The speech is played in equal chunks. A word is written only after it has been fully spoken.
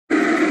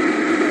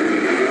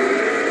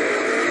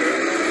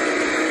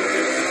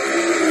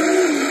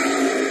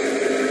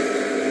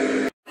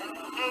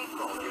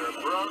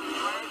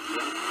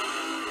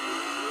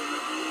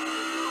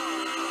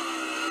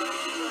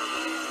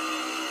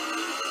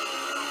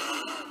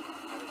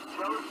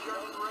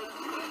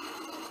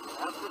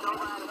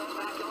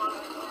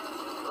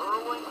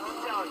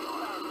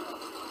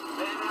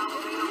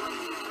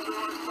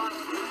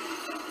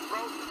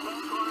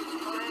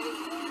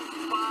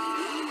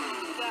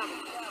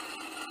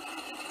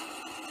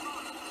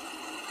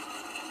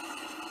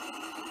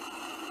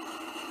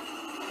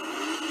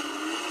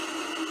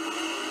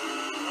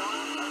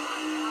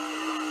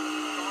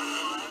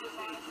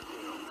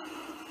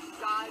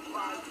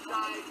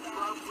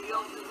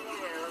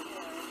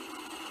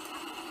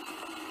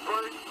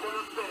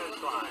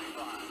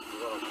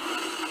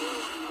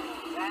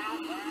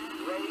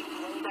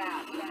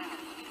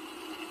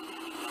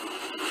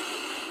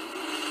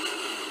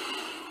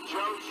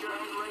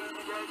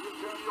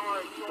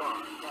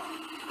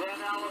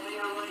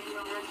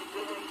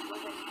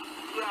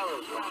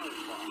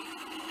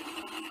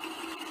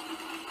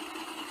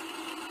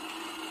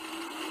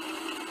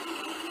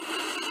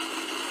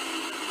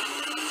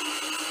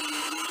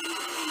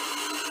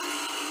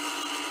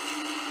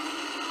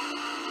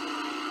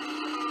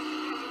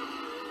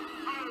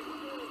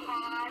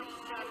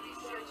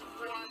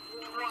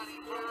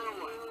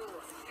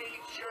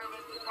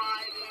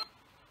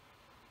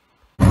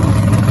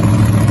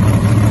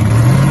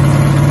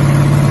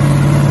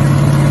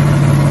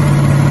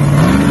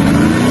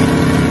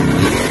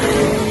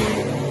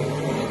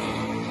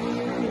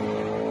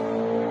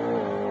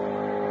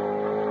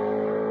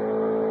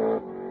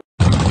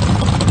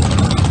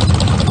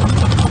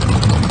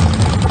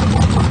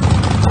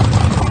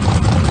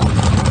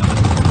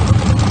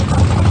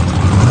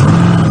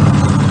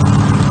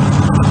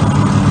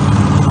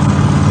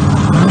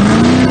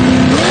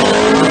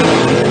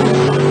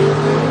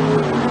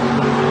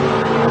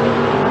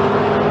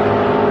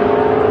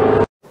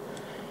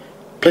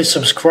Please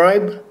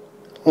subscribe,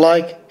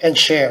 like, and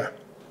share.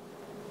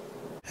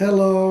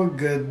 Hello,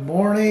 good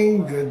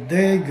morning, good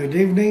day, good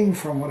evening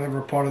from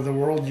whatever part of the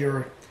world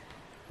you're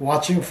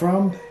watching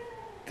from.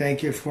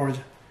 Thank you for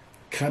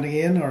cutting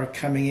in or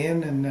coming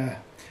in and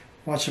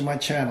watching my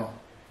channel.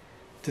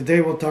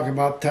 Today we'll talk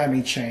about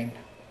timing chain.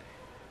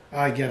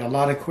 I get a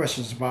lot of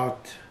questions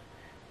about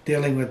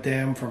dealing with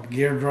them, from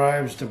gear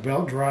drives to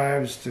belt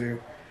drives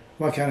to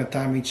what kind of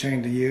timing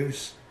chain to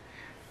use.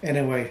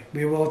 Anyway,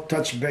 we will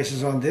touch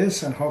bases on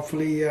this, and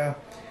hopefully you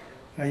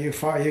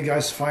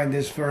guys find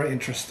this very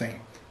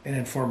interesting and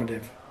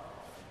informative.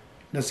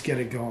 Let's get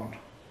it going.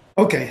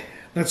 Okay,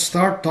 let's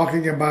start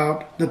talking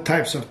about the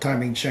types of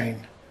timing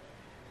chain.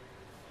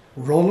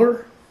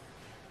 Roller,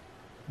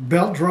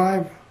 belt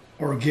drive,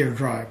 or gear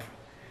drive.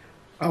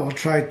 I will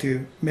try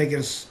to make it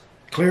as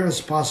clear as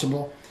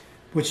possible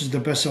which is the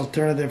best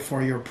alternative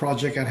for your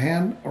project at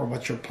hand or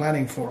what you're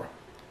planning for.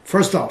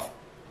 First off,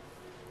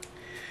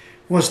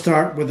 we'll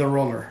start with the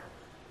roller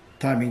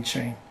timing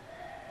chain.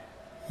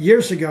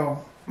 Years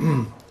ago,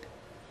 a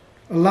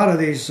lot of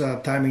these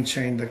timing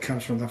chain that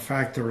comes from the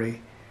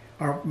factory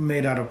are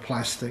made out of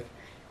plastic.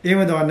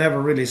 Even though I've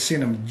never really seen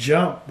them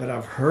jump, but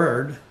I've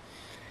heard,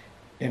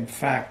 in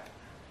fact,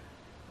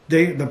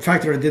 the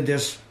factory did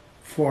this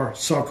for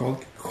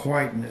so-called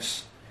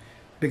quietness.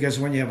 Because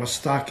when you have a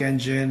stock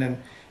engine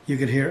and you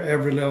can hear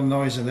every little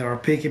noise, and there are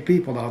picky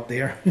people out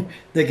there,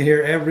 they can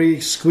hear every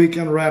squeak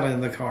and rattle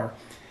in the car.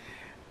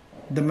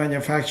 The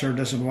manufacturer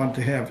doesn't want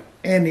to have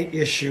any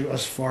issue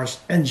as far as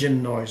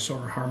engine noise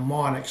or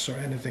harmonics or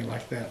anything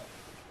like that.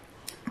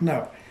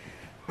 Now,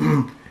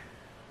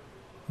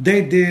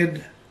 they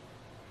did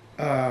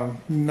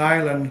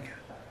nylon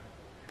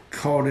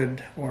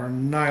coated or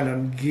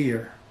nylon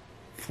gear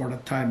for the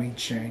timing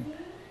chain,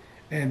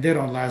 and they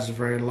don't last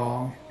very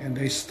long, and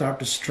they start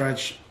to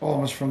stretch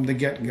almost from the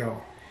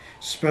get-go,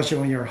 especially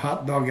when you're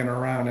hot dogging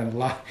around and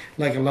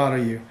like a lot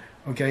of you.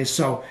 Okay,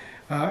 so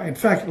in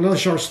fact, a little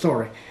short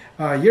story.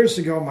 Years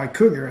ago, my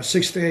Cougar, a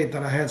 68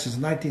 that I had since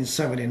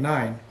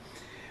 1979,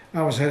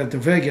 I was headed to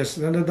Vegas,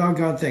 and the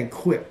doggone thing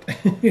quit.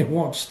 It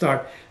won't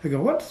start. I go,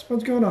 what's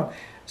going on?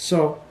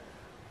 So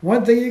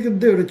one thing you can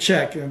do to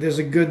check, and there's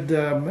a good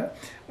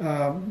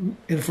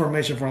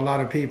information for a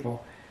lot of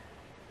people,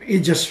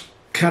 it just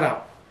cut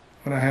out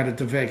when I headed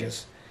to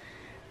Vegas.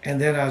 And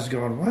then I was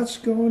going, what's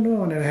going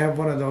on? And I have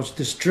one of those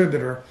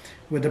distributor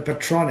with the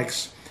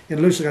Petronics. It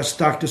looks like a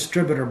stock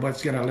distributor, but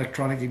it's got an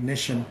electronic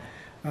ignition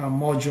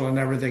module and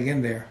everything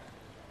in there.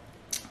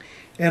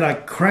 And I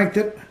cranked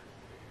it,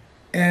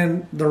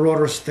 and the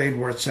rotor stayed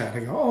where it's at. I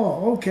go,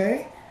 oh,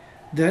 okay.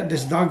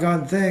 This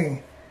doggone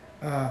thing,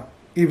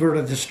 probably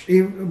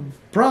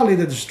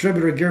the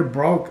distributor gear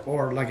broke,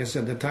 or like I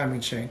said, the timing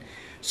chain.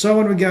 So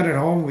when we got it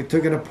home, we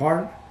took it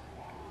apart.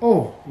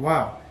 Oh,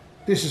 wow.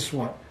 This is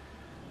what,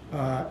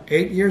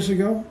 8 years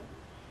ago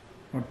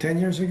or 10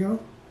 years ago?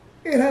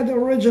 It had the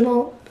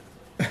original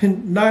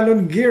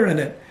nylon gear in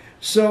it.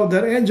 So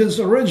that engine's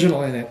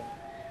original in it.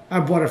 I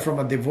bought it from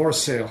a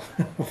divorce sale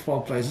of all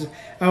places.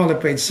 I only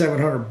paid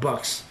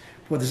 $700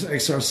 for this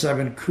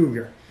XR7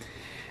 Cougar.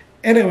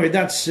 Anyway,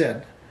 that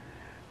said,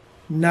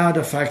 now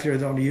the factory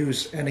don't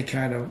use any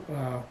kind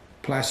of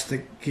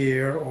plastic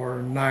gear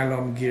or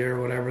nylon gear,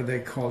 whatever they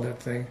call that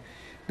thing.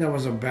 That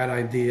was a bad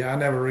idea. I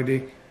never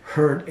really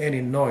heard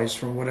any noise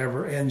from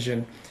whatever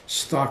engine,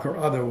 stock or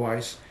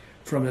otherwise,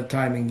 from the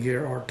timing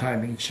gear or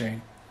timing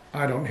chain.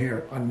 I don't hear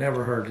it. I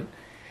never heard it.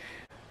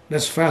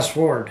 Let's fast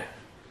forward.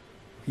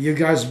 You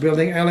guys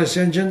building LS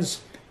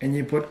engines and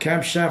you put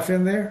camshaft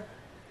in there,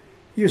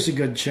 use a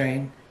good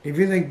chain. If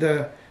you think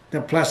the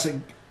plastic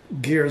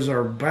gears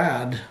are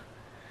bad,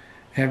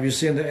 have you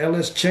seen the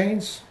LS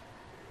chains?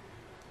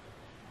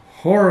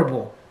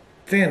 Horrible,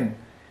 thin.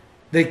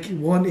 They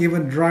won't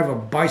even drive a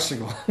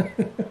bicycle.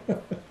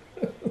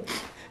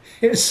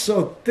 It's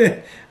so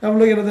thin. I'm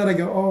looking at that, I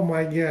go, oh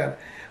my God.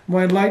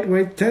 My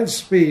lightweight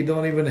 10-speed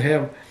don't even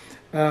have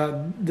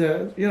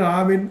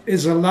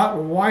it's a lot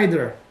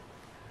wider,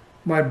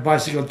 my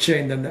bicycle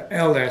chain, than the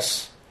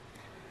LS.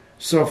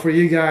 So for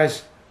you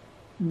guys,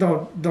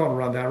 don't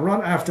run that.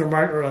 Run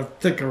aftermarket or a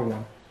thicker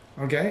one,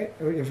 okay?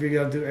 If you're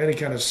gonna do any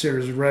kind of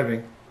serious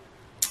revving,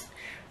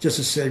 just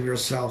to save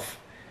yourself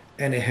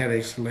any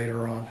headaches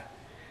later on.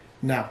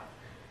 Now,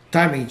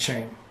 timing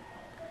chain.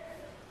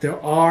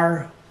 There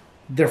are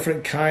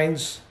different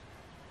kinds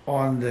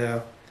on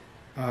the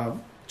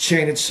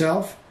chain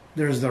itself.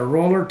 There's the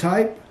roller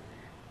type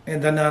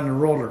and the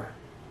non-roller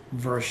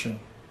version.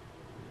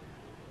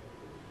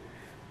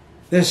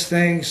 These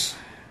things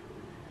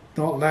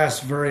don't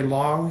last very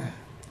long.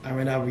 I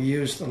mean, I've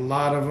used a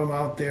lot of them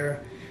out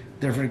there,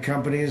 different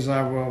companies.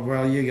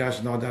 Well, you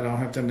guys know that I don't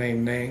have to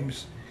name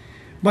names,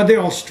 but they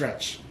all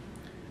stretch.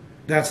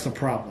 That's the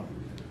problem.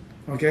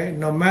 Okay,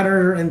 no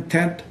matter your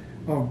intent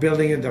of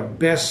building the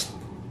best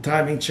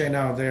timing chain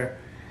out there,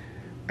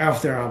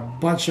 after a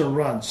bunch of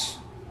runs,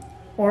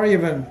 or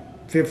even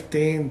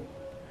 15,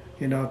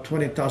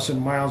 20,000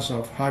 miles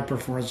of high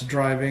performance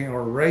driving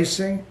or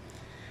racing,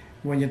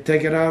 when you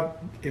take it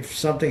out, if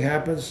something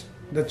happens,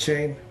 the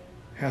chain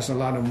has a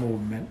lot of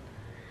movement,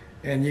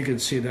 and you can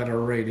see that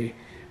already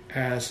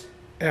as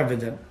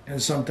evident.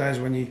 And sometimes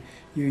when you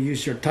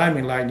use your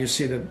timing line, you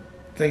see that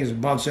things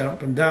bouncing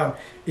up and down.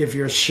 If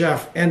your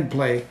shaft end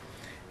play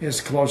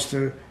is close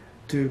to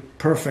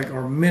perfect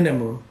or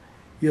minimum,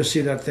 you'll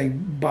see that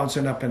thing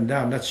bouncing up and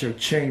down. That's your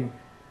chain,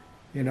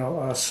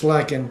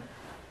 slacking,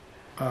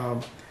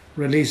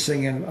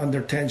 releasing and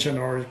under tension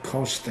or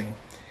coasting,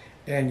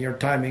 and your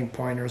timing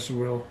pointers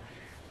will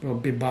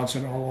be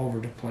bouncing all over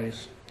the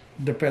place.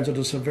 Depends on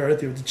the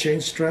severity of the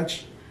chain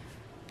stretch.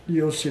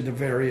 You'll see the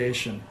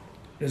variation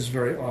is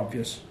very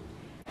obvious.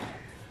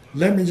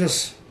 Let me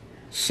just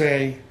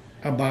say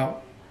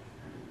about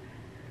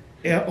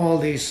all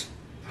these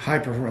high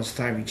performance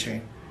timing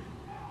chain.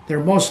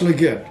 They're mostly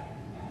good,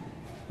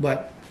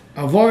 but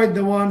avoid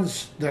the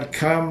ones that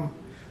come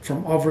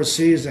from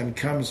overseas and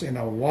comes in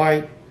a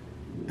white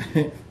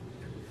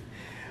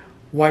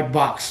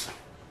box.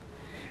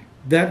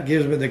 That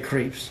gives me the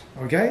creeps,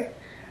 okay?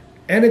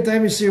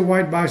 Anytime you see a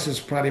white box, it's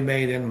probably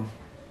made in,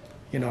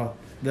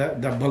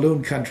 the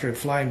balloon country,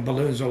 flying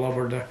balloons all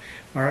over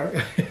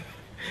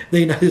the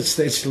United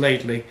States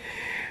lately.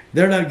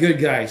 They're not good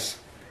guys,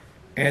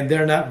 and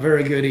they're not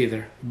very good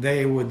either.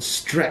 They would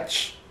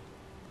stretch.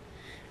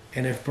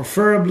 And if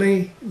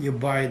preferably you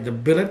buy the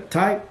billet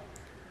type,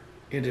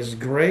 it is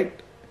great.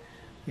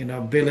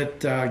 Billet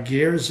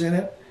gears in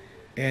it,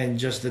 and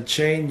just the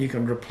chain you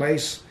can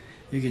replace.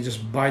 You can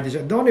just buy this.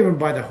 Don't even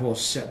buy the whole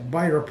set.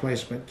 Buy a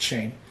replacement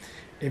chain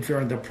if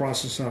you're in the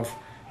process of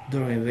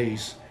doing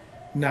these.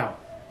 Now,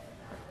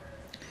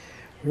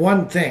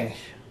 one thing,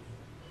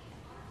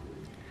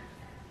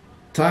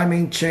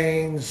 timing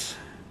chains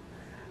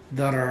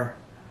that are,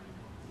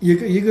 you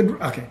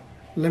could, okay,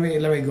 let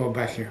me go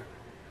back here.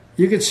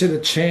 You can see the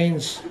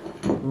chains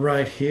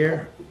right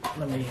here.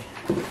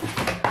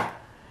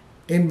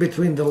 In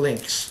between the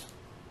links.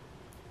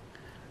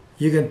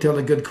 You can tell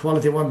a good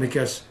quality one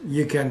because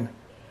you can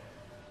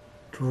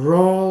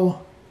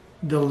roll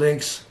the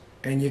links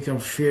and you can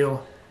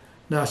feel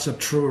that's a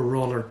true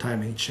roller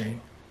timing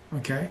chain.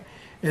 Okay,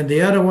 and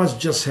the other ones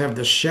just have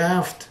the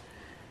shaft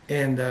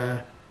and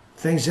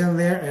things in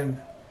there,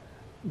 and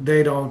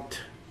they're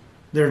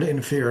the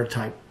inferior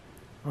type.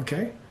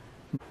 Okay,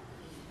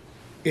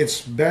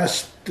 it's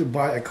best to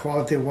buy a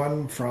quality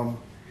one from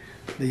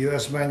the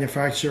US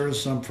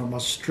manufacturers, some from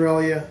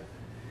Australia.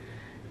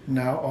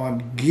 Now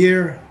on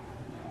gear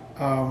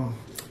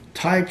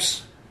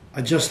types,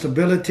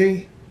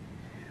 adjustability,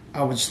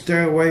 I would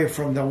stay away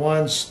from the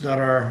ones that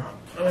are,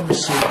 let me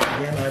see,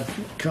 again,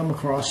 I've come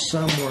across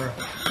some where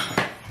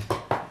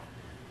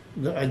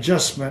the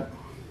adjustment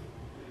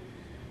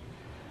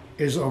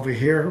is over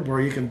here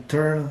where you can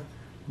turn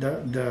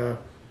the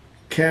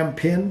cam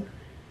pin.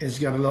 It's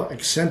got a little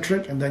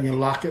eccentric and then you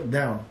lock it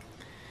down.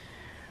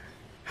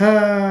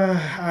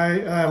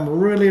 I'm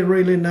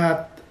really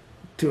not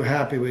too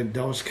happy with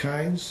those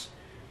kinds.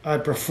 I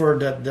prefer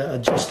that the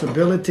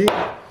adjustability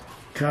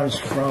comes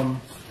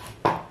from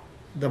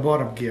the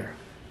bottom gear.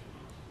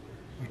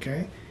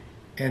 Okay,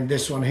 and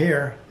this one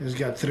here has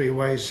got 3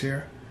 ways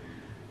here,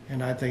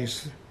 and I think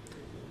it's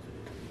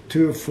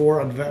 2,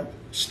 4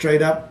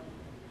 straight up,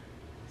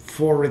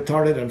 4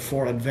 retarded, and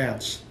 4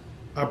 advanced.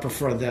 I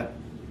prefer that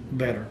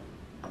better.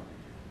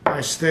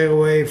 I stay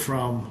away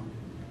from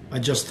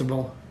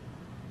adjustable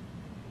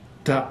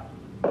top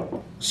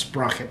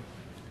sprocket.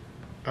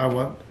 I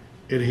want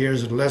it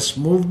here's less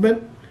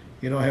movement.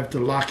 You don't have to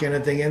lock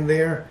anything in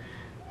there.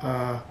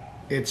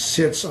 It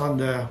sits on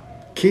the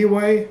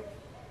keyway.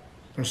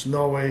 There's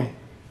no way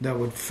that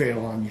would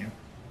fail on you.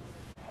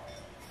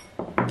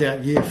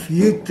 That if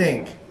you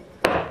think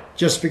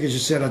just because you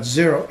set at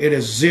 0, it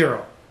is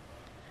 0.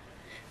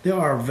 There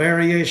are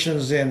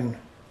variations in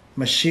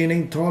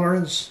machining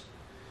tolerance,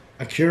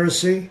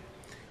 accuracy,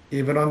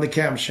 even on the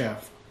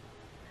camshaft.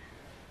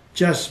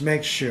 Just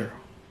make sure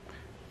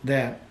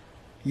that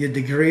you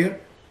degree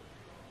it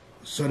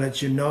so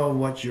that you know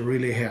what you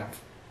really have.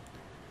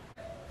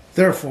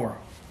 Therefore,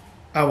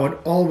 I would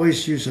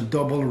always use a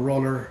double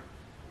roller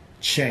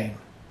chain,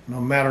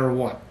 no matter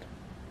what.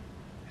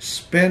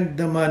 Spend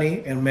the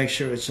money and make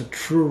sure it's a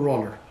true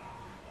roller,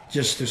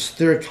 just to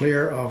steer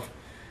clear of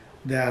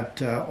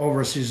that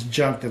overseas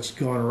junk that's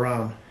going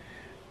around,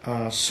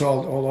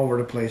 sold all over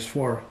the place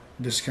for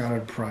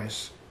discounted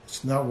price.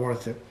 It's not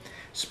worth it,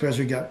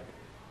 especially you got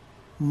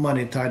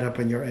money tied up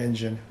in your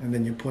engine and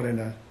then you put in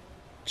a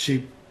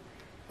cheap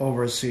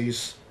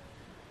overseas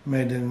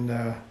made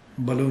in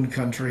balloon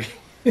country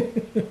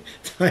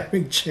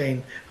timing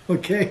chain.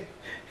 Okay,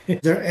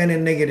 is there any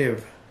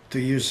negative to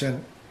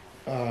using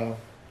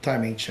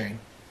timing chain?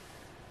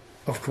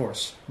 Of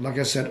course, like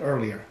I said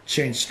earlier,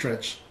 chain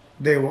stretch.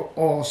 They will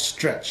all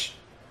stretch.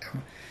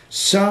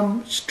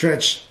 Some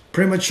stretch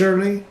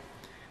prematurely.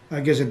 I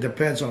guess it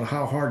depends on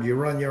how hard you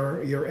run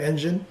your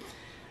engine.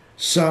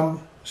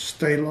 Some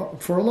stay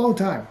for a long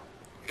time.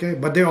 Okay,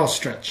 but they all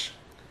stretch.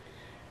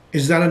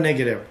 Is that a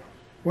negative?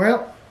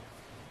 Well,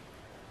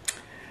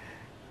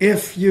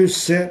 if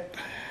the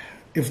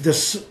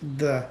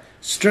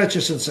stretch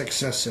isn't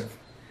excessive,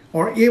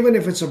 or even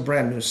if it's a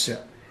brand new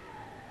set,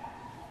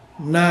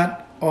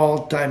 not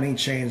all timing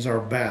chains are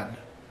bad,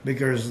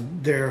 because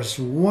there's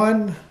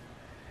one,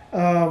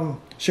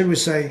 should we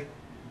say,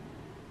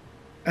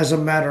 as a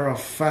matter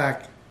of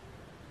fact,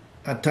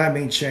 a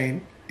timing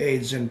chain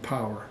aids in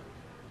power.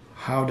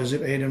 How does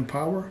it aid in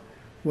power?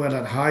 Well,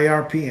 at high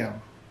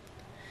RPM.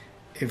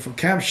 If a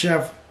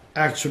camshaft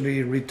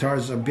actually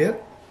retards a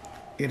bit,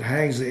 it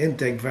hangs the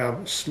intake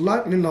valve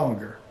slightly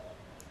longer.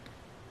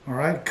 All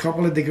right, a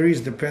couple of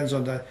degrees, depends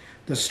on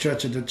the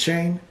stretch of the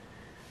chain.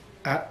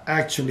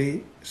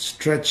 Actually,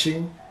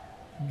 stretching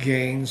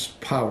gains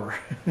power.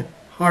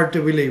 Hard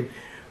to believe,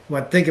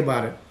 but think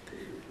about it.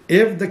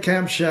 If the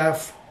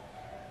camshaft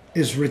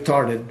is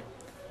retarded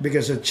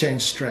because of chain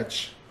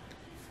stretch,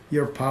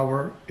 your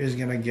power is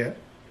going to get,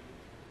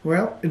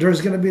 well,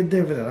 there's going to be a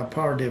dividend, a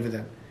power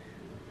dividend.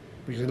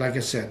 Because like I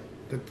said,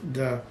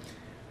 the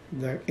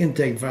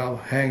intake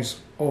valve hangs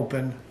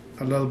open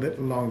a little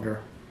bit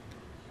longer.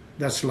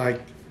 That's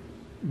like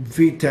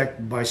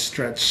VTEC by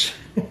stretch.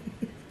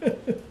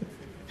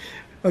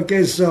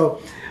 Okay,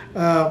 so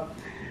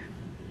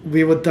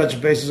we would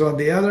touch bases on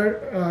the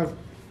other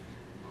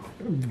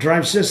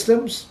drive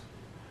systems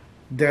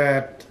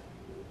that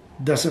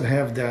doesn't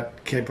have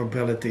that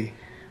capability,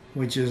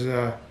 which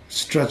is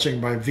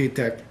stretching by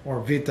VTEC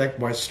or VTEC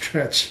by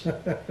stretch.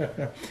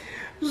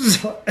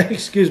 So,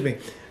 excuse me.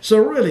 So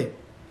really,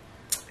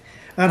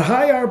 at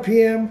high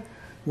RPM,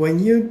 when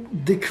you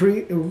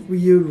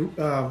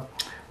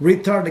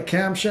retard the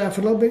camshaft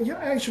a little bit, you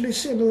actually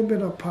see a little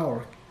bit of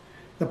power.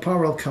 The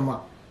power will come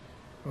up.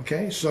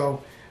 Okay,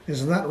 so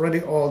it's not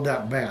really all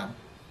that bad.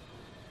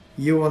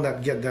 You will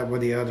not get that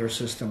with the other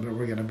system that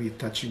we're going to be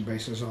touching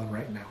bases on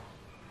right now.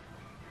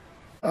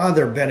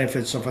 Other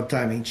benefits of a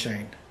timing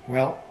chain.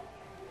 Well,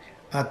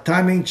 a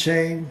timing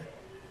chain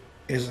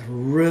is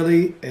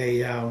really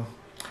a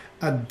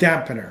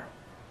dampener.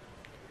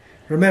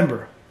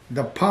 Remember,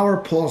 the power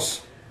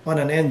pulse on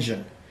an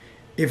engine.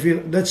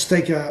 Let's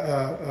take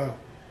a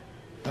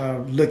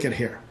look at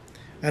here.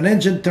 An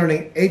engine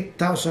turning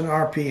 8,000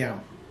 RPM.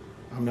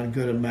 I'm not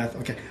good at math.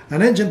 Okay,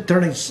 an engine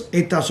turning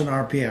 8,000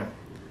 RPM.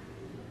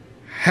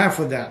 Half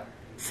of that,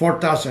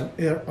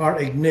 4,000, are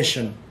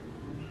ignition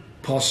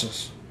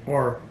pulses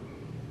or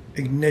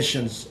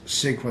ignition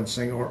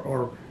sequencing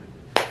or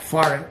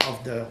firing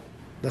of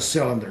the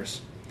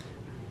cylinders.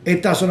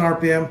 8,000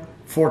 RPM,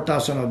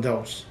 4,000 of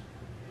those,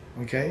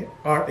 okay,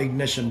 are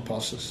ignition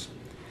pulses.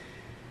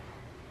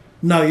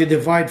 Now you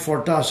divide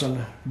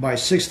 4,000 by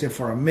 60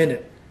 for a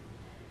minute.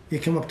 You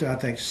come up to, I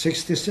think,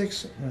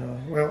 66.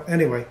 Well,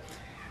 anyway,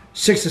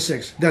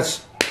 66.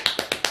 That's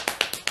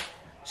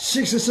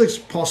 66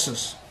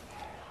 pulses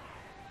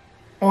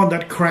on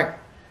that crank,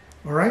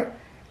 all right?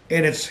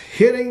 And it's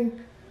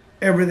hitting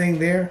everything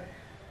there,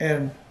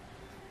 and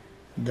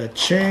the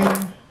chain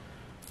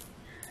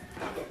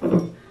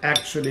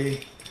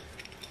actually,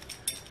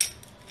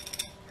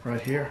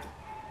 right here,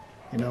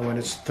 you know, when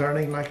it's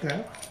turning like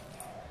that,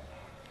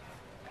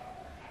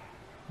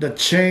 the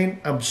chain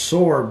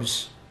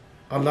absorbs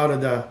a lot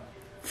of the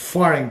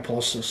firing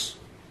pulses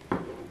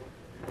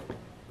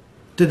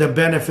to the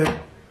benefit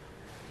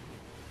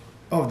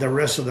of the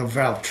rest of the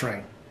valve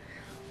train.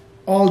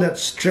 All that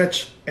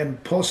stretch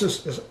and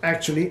pulses is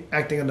actually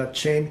acting on the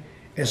chain.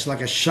 It's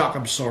like a shock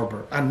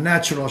absorber, a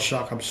natural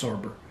shock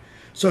absorber.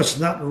 So it's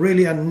not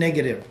really a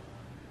negative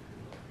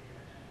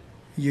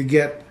you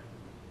get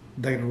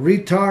the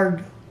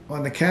retard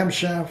on the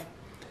camshaft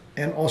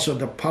and also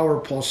the power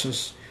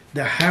pulses,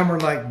 the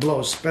hammer-like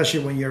blows,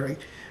 especially when you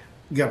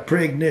got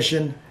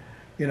pre-ignition,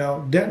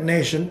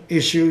 detonation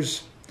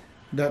issues.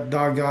 That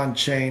doggone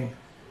chain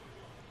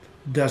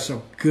does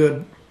a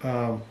good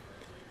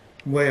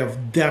way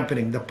of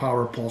dampening the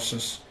power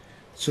pulses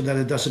so that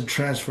it doesn't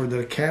transfer to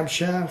the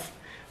camshaft,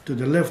 to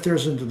the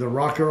lifters, into the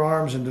rocker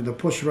arms, into the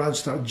push rods,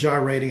 start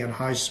gyrating at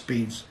high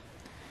speeds.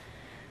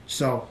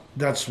 So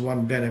that's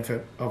one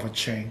benefit of a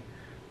chain.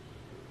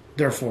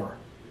 Therefore,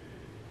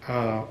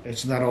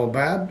 it's not all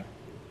bad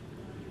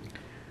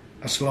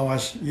as long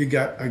as you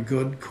got a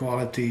good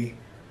quality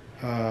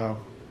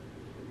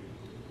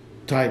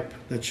type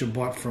that you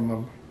bought from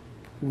a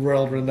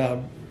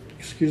world-renowned,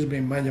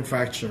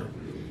 manufacturer,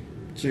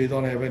 so you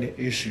don't have any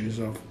issues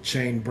of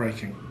chain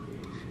breaking.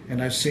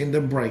 And I've seen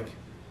them break,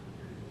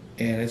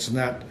 and it's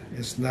not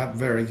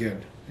very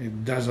good.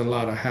 It does a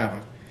lot of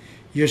havoc.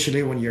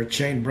 Usually when your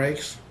chain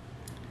breaks,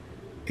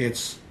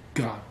 it's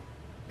gone.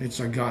 It's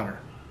a goner.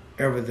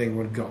 Everything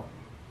would go.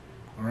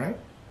 All right?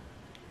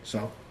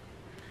 So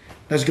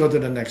let's go to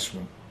the next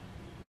one.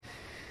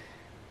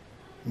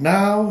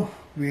 Now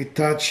we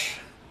touch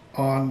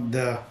on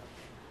the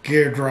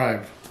gear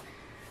drive.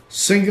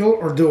 Single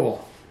or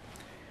dual?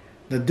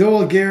 The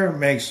dual gear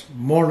makes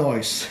more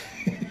noise.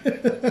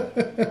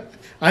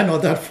 I know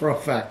that for a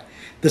fact.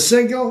 The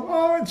single,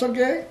 it's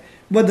okay.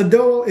 But the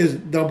dual is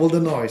double the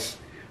noise.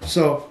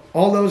 So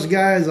all those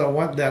guys that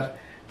want that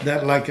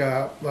like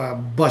a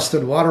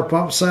busted water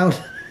pump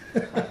sound,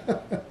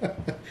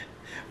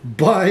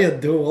 buy a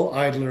dual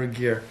idler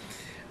gear.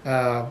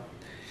 A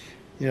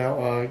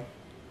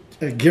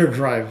gear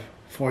drive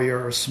for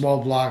your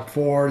small block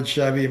Ford,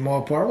 Chevy,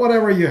 Mopar,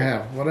 whatever you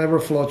have, whatever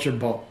floats your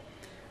boat.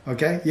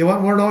 Okay, you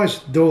want more noise?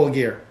 Dual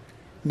gear.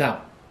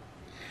 Now,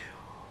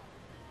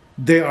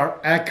 they are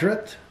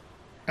accurate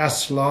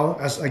as long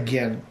as,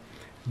 again,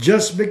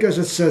 just because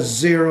it says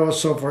 0,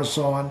 so forth,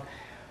 so on,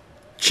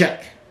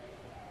 check.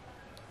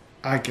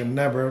 I can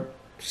never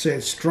say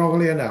it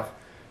strongly enough.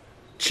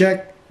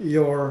 Check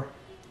your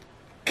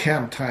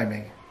cam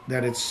timing.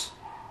 That it's,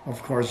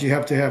 of course, you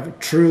have to have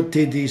true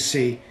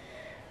TDC,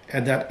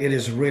 and that it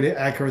is really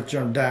accurate,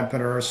 your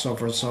dampener, so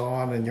forth, so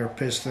on, and your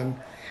piston,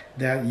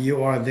 that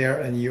you are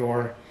there and you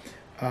are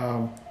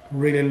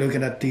really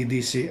looking at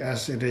TDC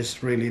as it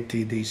is really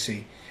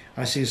TDC.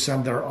 I see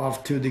some that are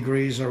off 2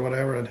 degrees or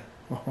whatever, and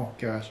oh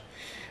gosh,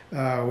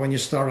 when you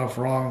start off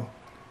wrong,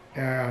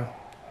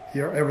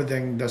 your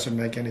everything doesn't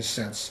make any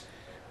sense.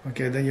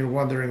 Okay, then you're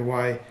wondering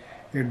why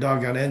your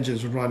doggone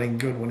engine's running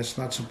good when it's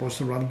not supposed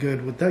to run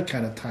good with that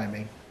kind of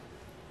timing.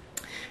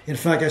 In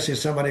fact, I see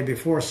somebody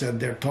before said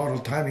their total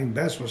timing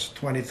best was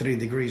 23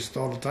 degrees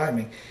total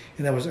timing,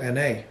 and that was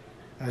NA.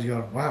 I was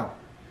going, wow.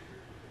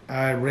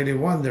 I really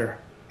wonder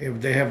if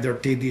they have their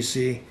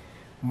TDC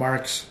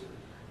marks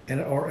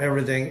or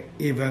everything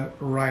even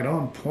right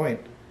on point.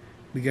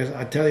 Because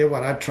I tell you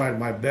what, I tried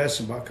my best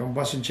about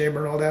combustion chamber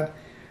and all that.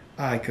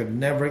 I could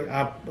never,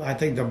 I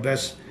think the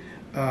best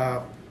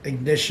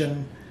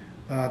ignition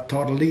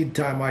total lead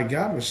time I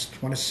got was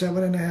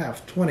 27 and a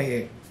half,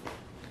 28.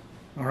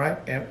 All right,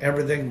 and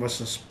everything was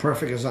as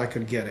perfect as I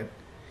could get it.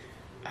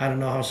 I don't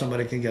know how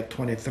somebody can get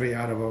 23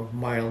 out of a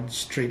mild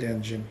street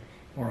engine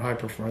or high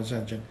performance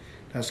engine.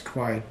 That's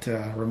quite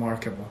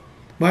remarkable.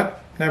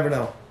 But never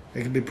know,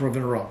 it can be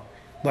proven wrong.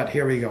 But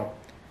here we go.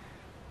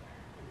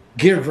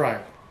 Gear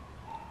drive.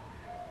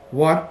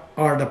 What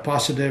are the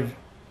positive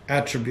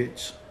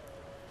attributes?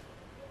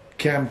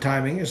 Cam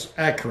timing is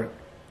accurate.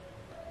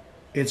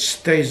 It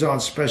stays on,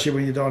 especially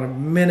when you don't have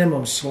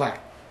minimum slack.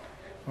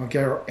 Okay,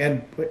 or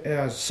end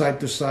side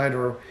to side,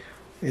 or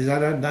is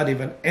that not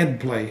even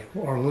end play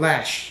or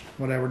lash,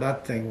 whatever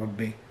that thing would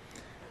be.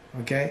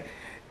 Okay,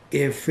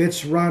 if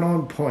it's right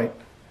on point,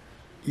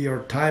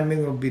 your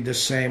timing will be the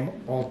same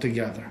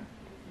altogether,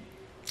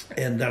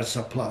 and that's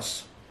a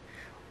plus.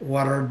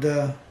 What are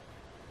the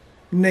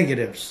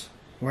negatives?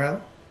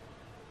 Well,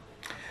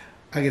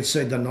 I could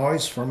say the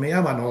noise. For me,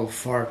 I'm an old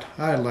fart.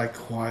 I like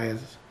quiet.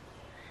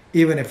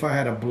 Even if I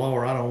had a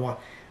blower, I don't want.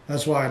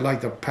 That's why I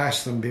like the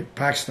Paxton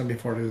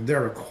before.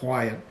 They're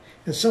quiet.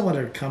 And some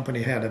other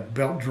company had a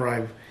belt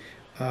drive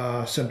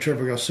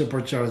centrifugal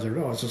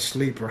supercharger. Oh, it's a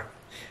sleeper.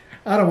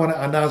 I don't want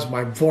to announce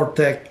my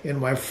Vortec in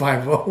my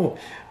 5.0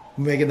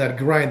 making that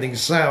grinding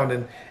sound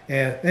and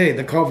hey,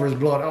 the cover is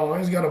blown. Oh,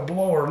 he's got a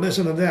blower.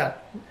 Listen to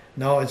that.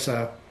 No, it's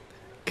a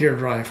gear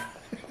drive.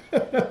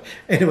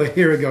 Anyway,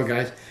 here we go,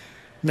 guys.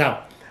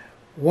 Now,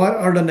 what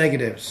are the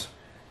negatives?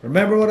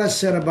 Remember what I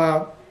said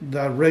about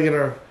the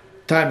regular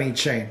timing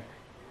chain.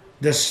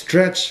 The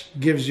stretch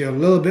gives you a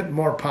little bit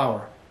more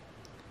power.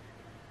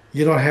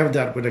 You don't have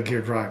that with a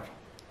gear drive.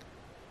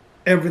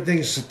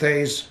 Everything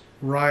stays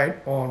right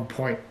on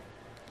point.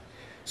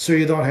 So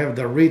you don't have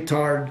the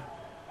retard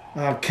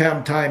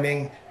cam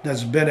timing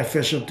that's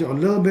beneficial to a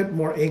little bit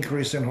more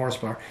increase in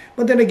horsepower.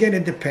 But then again,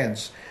 it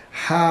depends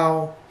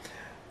how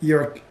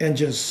your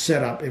engine's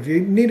set up. If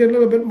you need a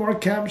little bit more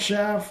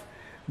camshaft,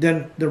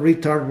 then the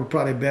retard will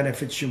probably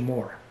benefit you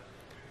more.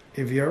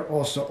 if you're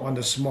also on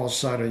the small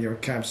side of your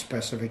cam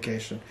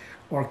specification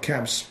or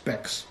cam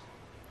specs.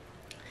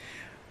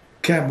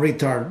 Cam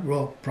retard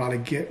will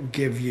probably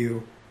give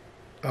you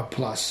a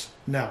plus.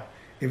 Now,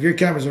 if your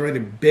cam is already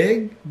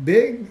big,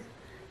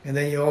 and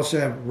then you also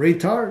have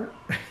retard,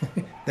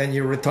 then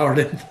you're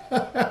retarded.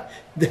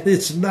 Then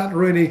it's not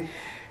really,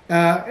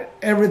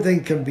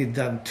 everything can be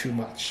done too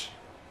much.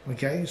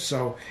 Okay,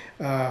 so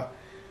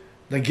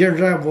the gear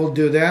drive will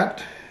do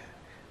that.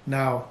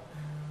 Now,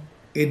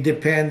 it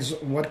depends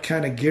what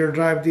kind of gear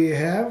drive do you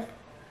have.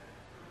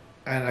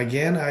 And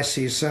again, I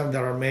see some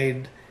that are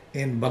made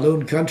in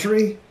balloon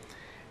country,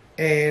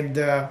 and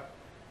they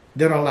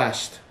don't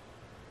last.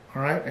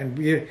 All right, and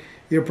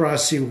you probably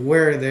see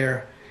wear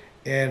there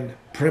and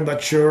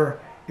premature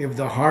if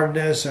the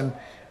hardness and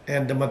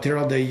the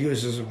material they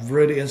use is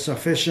really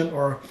insufficient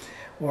or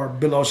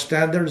below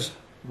standards.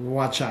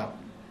 Watch out.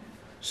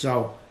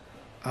 So,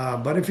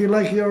 but if you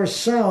like your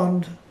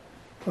sound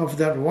of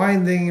that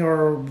winding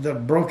or the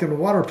broken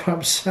water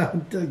pump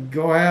sound,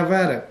 go have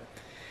at it.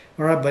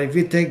 All right, but if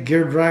you think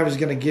gear drive is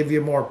going to give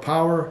you more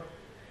power,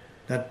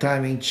 that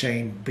timing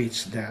chain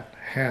beats that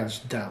hands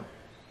down.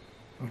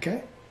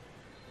 Okay?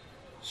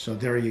 So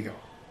there you go.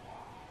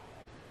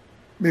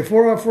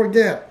 Before I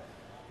forget,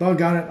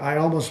 doggone it, I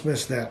almost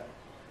missed that.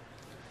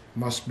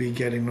 Must be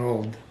getting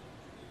old.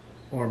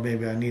 Or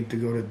maybe I need to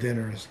go to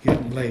dinner. It's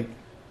getting late.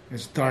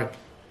 It's dark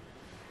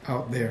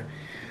out there.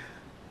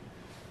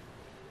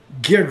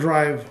 Gear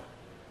drive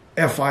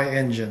FI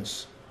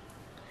engines.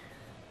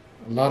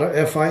 A lot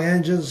of FI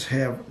engines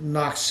have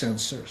knock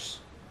sensors.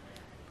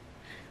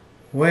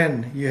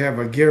 When you have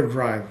a gear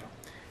drive,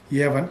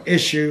 you have an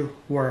issue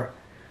where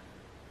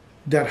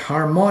that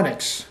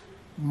harmonics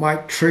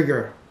might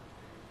trigger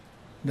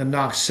the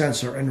knock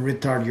sensor and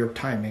retard your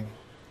timing.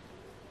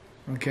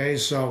 Okay,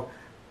 so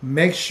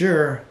make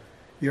sure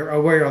you're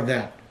aware of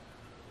that.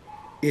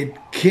 It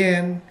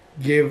can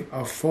give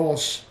a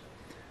false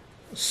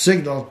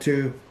signal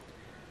to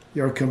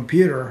your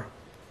computer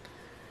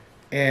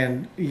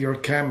and your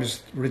cam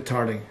is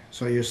retarding.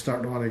 So you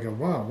start to want to go,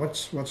 wow,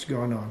 what's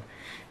going on?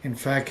 In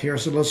fact,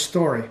 here's a little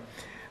story.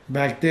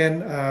 Back then,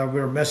 we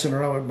were messing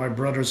around with my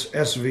brother's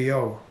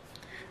SVO.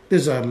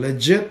 This is a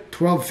legit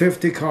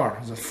 1250 car.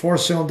 It's a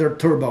 4-cylinder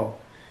turbo.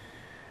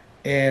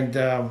 And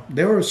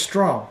they were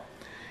strong.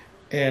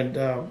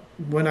 And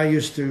when I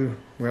used to,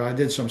 well, I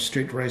did some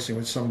street racing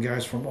with some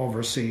guys from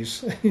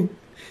overseas.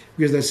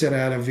 Because they said I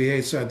had a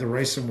V8, so I had to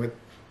race them with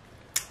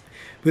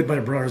my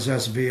brother's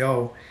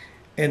SVO.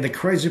 And the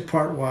crazy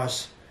part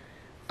was,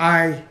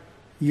 I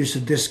used to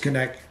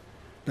disconnect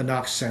the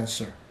knock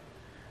sensor.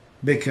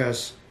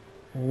 Because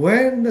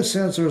when the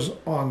sensor's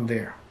on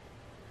there,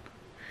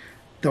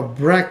 the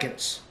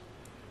brackets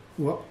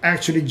will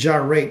actually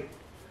gyrate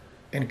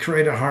and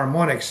create a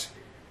harmonics,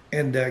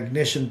 and the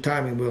ignition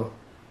timing will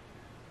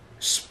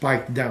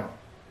spike down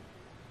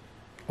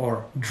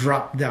or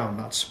drop down,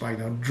 not spike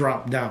down,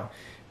 drop down,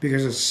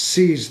 because it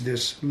sees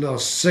this little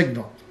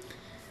signal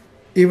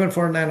even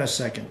for a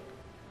nanosecond.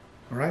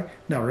 All right,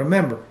 now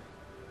remember,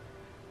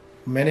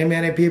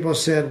 many people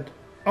said,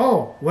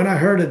 oh, when I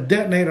heard it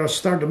detonate or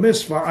start to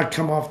misfire, I'd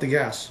come off the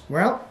gas.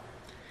 Well,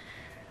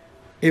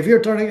 if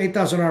you're turning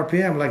 8,000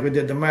 RPM, like we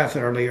did the math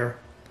earlier,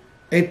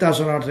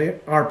 8,000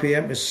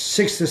 RPM is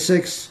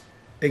 66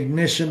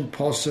 ignition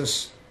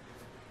pulses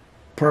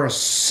per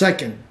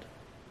second.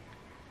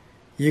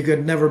 You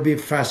could never be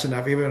fast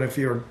enough, even if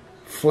you're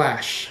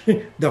Flash,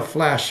 the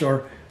Flash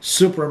or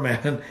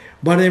Superman.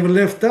 But if you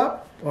lift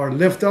up or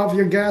lift off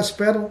your gas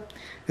pedal,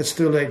 it's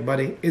too late,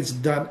 buddy. It's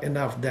done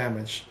enough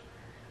damage.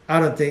 I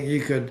don't think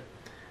you could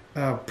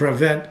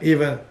prevent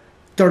even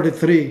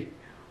 33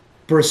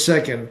 per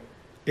second.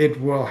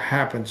 It will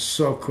happen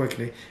so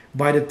quickly.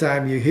 By the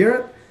time you hear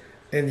it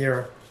and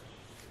your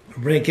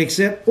brain kicks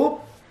in,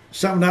 oop,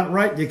 something not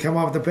right, you come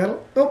off the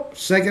pedal, oop,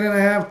 second and a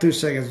half, 2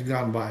 seconds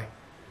gone by.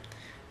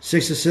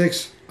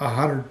 66,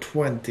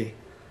 120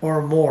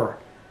 or more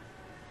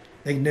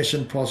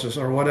ignition pulses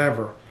or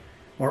whatever,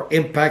 or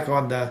impact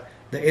on the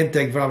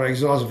intake valve or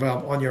exhaust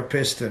valve on your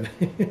piston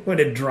when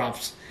it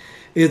drops.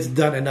 It's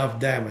done enough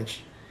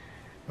damage.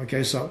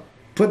 Okay, so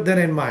put that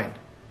in mind.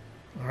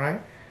 All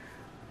right.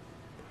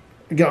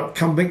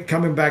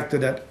 Coming back to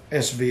that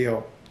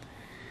SVO,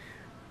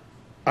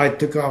 I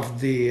took off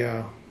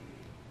the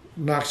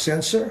knock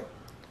sensor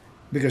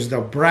because the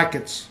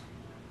brackets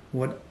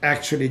would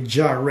actually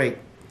gyrate.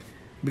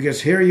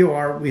 Because here you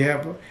are, we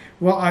have,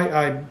 well,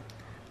 I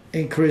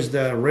increased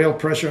the rail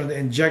pressure on the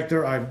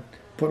injector. I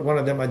put one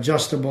of them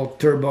adjustable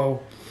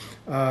turbo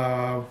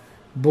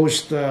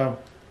boost, well,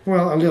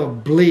 a little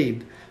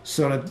bleed,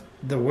 so that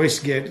the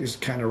wastegate is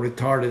kind of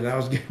retarded. I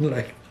was getting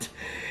like,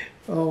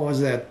 oh, what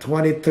was that,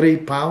 23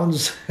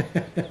 pounds?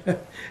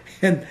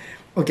 And,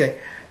 okay,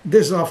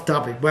 this is off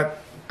topic,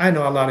 but I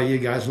know a lot of you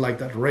guys like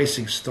that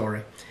racing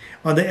story.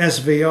 On the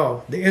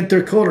SVO, the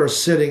intercooler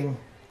is sitting,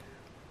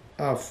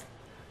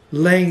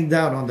 laying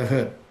down on the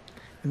hood.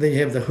 And then you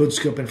have the hood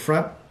scoop in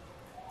front,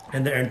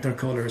 and the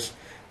intercooler is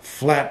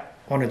flat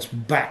on its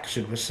back,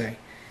 should we say.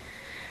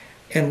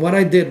 And what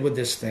I did with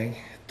this thing,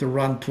 to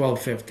run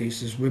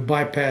 1250s. As we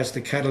bypass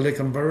the catalytic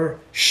converter,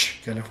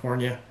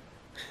 California.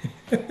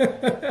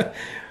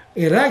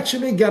 It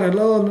actually got a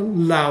little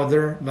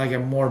louder, like a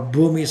more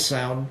boomy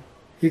sound.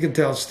 You can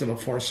tell it's still a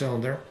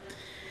 4-cylinder.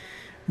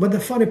 But the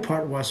funny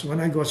part was,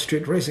 when I go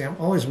street racing, I'm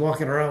always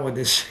walking around with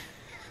this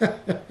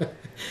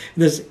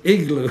this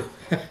igloo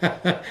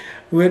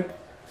with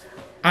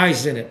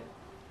ice in it.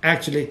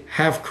 Actually,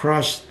 half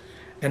crushed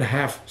and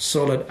half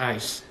solid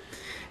ice.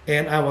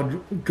 And I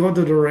would go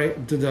to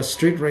the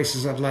street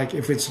races at, like,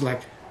 if it's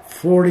like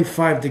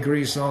 45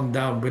 degrees on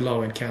down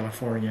below in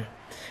California.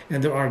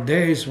 And there are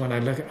days when I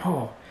look at,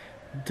 oh,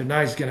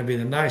 tonight's going to be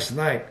the nice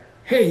night.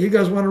 Hey, you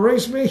guys want to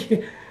race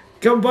me?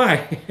 Come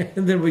by.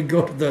 And then we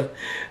go to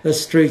the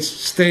streets,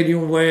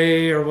 Stadium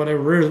Way or whatever,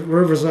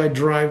 Riverside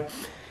Drive.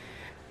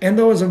 And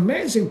the most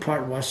amazing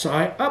part was, so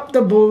I upped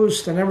the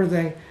boost and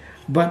everything,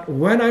 but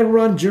when I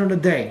run during the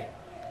day,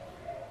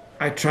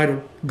 I try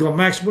to go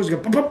max boost,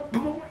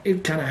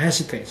 it kind of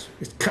hesitates.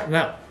 It's cutting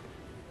out.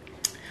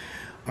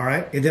 All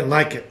right, it didn't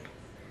like it.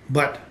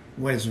 But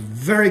when it's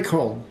very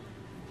cold,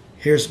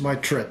 here's my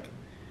trick.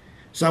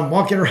 So I'm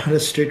walking around the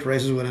street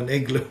races with an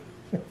igloo.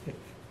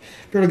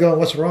 People are going,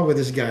 what's wrong with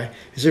this guy?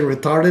 Is he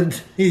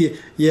retarded?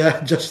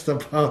 Yeah, just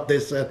about, they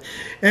said.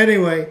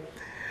 Anyway,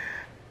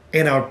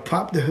 and I'll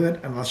pop the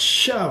hood and I'll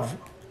shove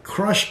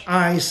crushed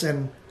ice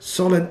and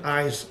solid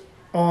ice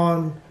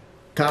on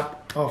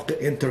top of the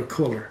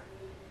intercooler.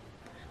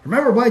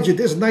 Remember, mind you,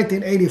 this is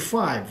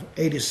 1985,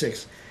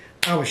 86.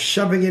 I was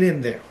shoving it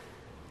in there.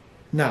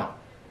 Now,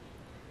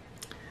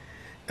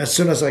 as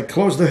soon as I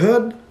close the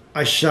hood,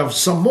 I shove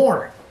some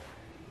more.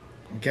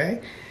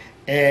 Okay?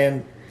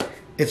 And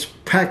it's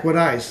packed with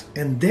ice.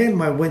 And then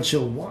my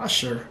windshield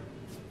washer,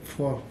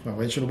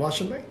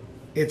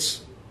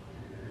 it's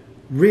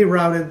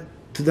rerouted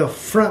to the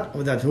front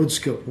of that hood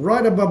scoop,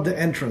 right above the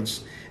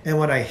entrance. And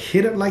when I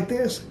hit it like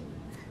this,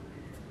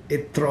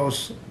 it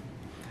throws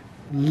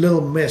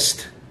little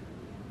mist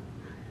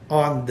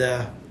on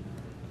the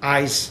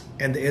ice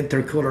and the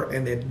intercooler,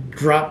 and it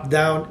drops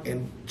down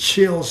and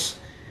chills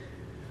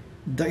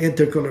the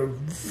intercooler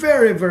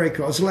very, very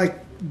cold. It's like,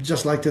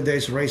 just like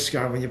today's race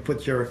car, when you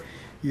put your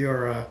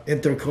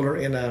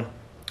intercooler in a,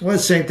 well, the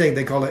same thing,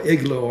 they call it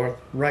igloo, or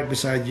right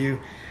beside you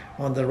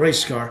on the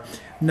race car.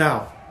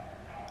 Now,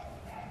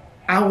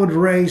 I would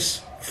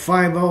race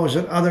 5.0s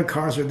and other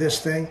cars with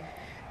this thing,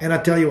 and I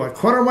tell you what,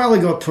 quarter mile I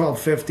go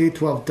 1250,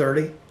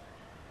 1230.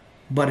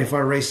 But if I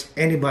race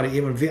anybody,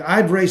 even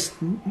I'd race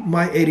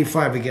my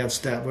 85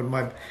 against that with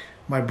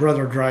my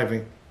brother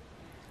driving.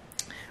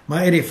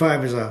 My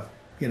 85 is a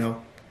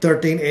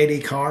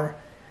 1380 car.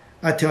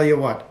 I tell you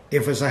what,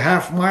 if it's a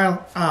half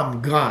mile,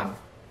 I'm gone.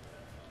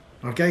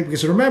 Okay,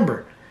 because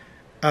remember,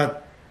 a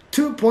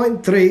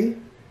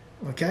 2.3,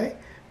 okay,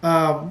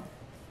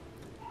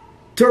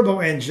 turbo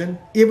engine,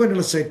 even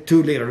let's say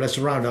 2 liter, let's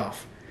round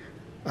off.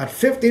 At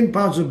 15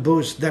 pounds of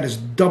boost, that is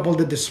double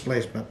the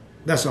displacement.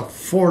 That's a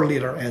 4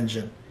 liter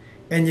engine.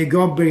 And you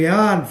go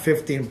beyond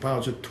 15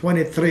 pounds to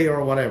 23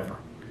 or whatever.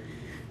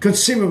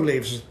 Conceivably,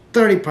 if it's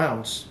 30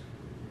 pounds,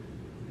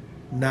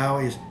 now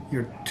is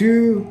your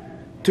 2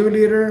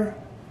 liter,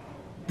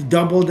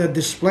 double the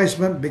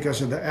displacement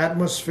because of the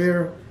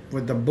atmosphere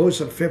with the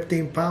boost at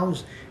 15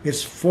 pounds,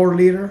 it's 4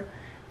 liter.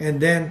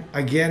 And then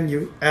again,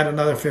 you add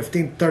another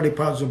 30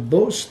 pounds of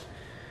boost.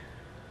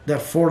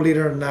 That 4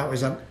 liter now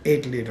is an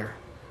 8 liter.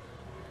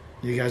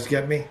 You guys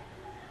get me?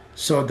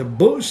 So the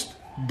boost,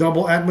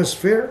 double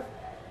atmosphere,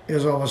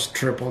 is almost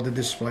triple the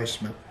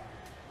displacement.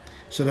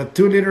 So the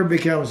 2 liter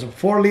becomes a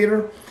 4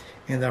 liter,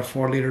 and that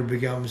 4 liter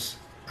becomes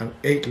an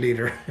 8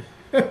 liter.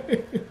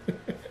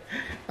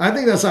 I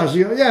think that sounds,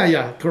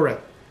 yeah,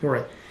 correct.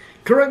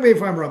 Correct me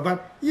if I'm wrong,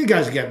 but you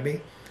guys get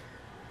me.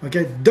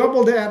 Okay,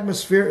 double the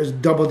atmosphere is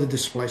double the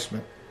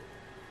displacement.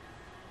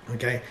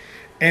 Okay,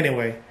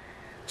 anyway,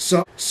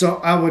 so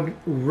I would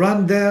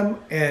run them,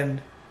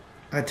 and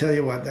I tell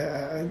you what,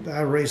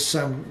 I raced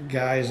some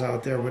guys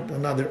out there with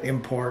another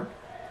import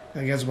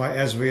against my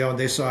SVO.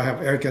 They saw I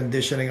have air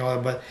conditioning, all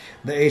that, but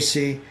the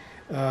AC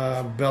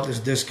belt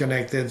is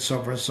disconnected, so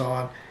forth and so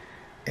on.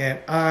 And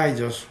I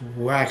just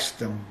waxed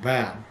them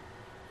bad.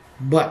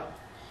 But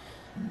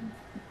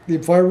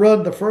if I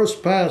run the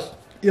first pass,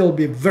 it'll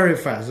be very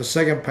fast. The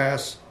second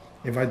pass,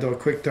 if I do a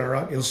quick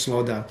turnaround, it'll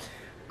slow down.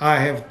 I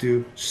have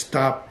to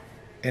stop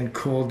and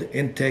cool the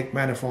intake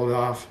manifold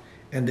off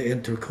and the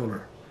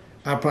intercooler.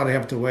 I probably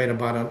have to wait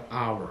about an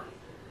hour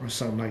or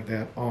something like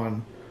that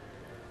on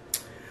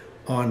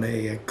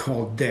a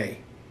cold day.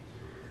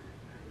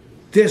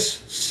 This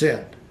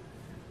said,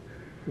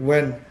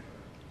 when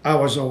I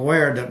was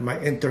aware that my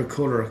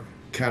intercooler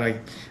kind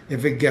of,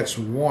 if it gets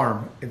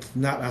warm, it's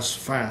not as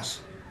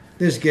fast.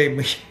 This gave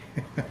me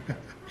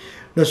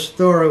the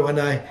story when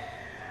I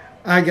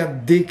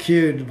got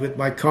DQ'd with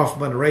my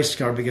Kaufman race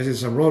car because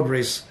it's a road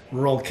race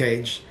roll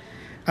cage.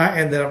 I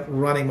ended up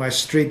running my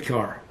street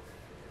car,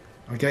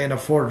 okay, in a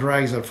Ford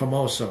Drags at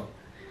Famoso.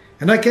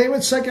 And I came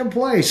in second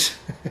place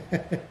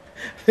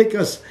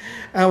because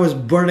I was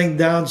burning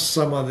down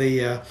some of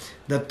the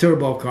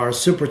turbo cars,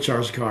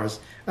 supercharged cars.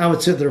 I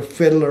would sit there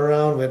fiddle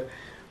around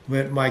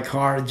with my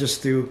car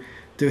just to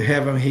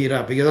have them heat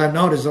up, because I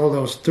noticed all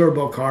those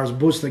turbo cars,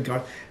 boosted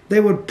cars, they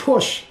would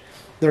push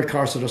their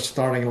cars to the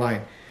starting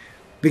line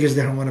because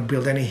they don't want to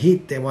build any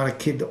heat. They want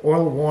to keep the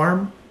oil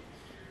warm,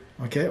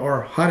 okay,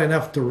 or hot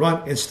enough to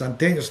run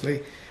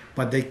instantaneously,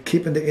 but they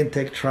keep in the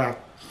intake tract,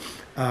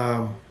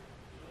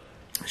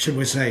 should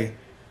we say,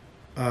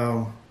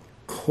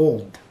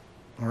 cold.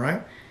 All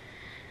right.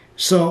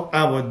 So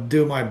I would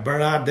do my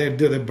burnout. They'd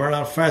do the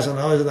burnout fast, and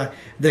others, and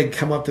they'd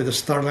come up to the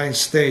start line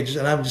stage,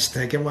 and I'm just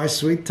taking my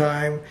sweet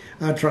time.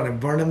 I'm trying to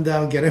burn them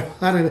down, get him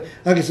out of it.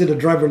 I can see the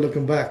driver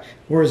looking back.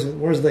 Where's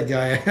that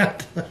guy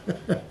at?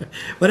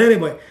 But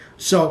anyway,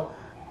 so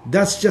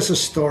that's just a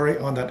story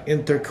on that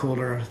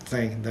intercooler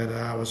thing that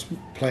I was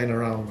playing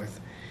around with.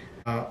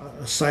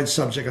 A side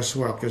subject as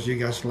well, because you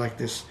guys like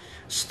these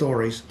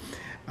stories.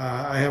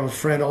 I have a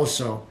friend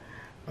also,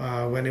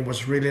 when it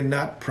was really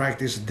not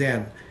practiced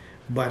then,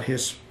 but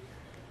his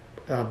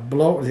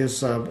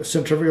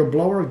centrifugal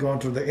blower going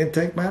through the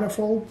intake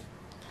manifold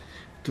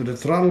to the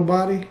throttle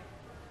body,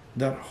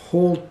 that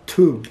whole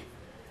tube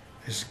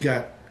has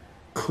got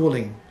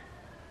cooling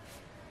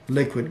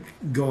liquid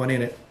going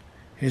in it.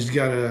 He's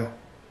got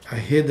a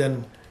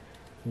hidden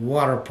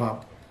water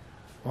pump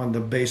on the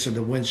base of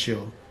the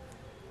windshield,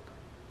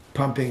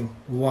 pumping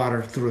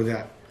water through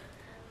that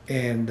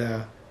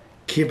and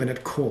keeping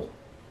it cool.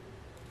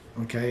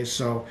 Okay,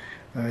 so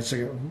it's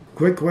a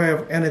quick way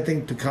of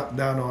anything to cut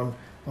down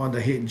on the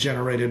heat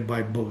generated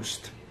by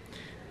boost.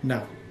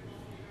 Now,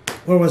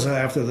 where was I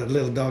after that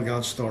little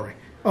doggone story?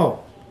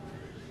 Oh,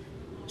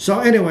 so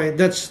anyway,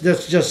 that's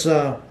just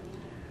I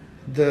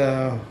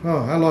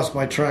lost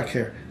my track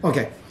here.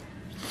 Okay,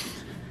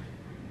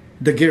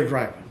 the gear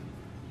drive.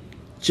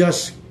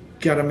 Just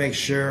gotta make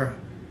sure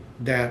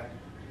that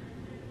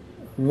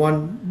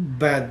one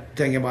bad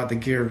thing about the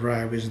gear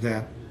drive is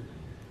that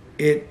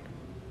it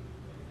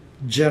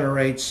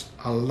generates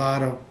a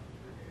lot of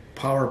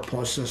power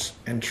pulses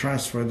and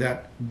transfer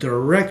that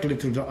directly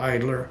to the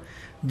idler,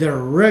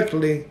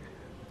 directly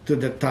to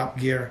the top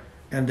gear,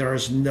 and there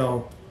is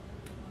no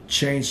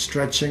chain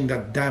stretching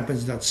that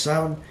dampens that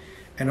sound,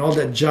 and all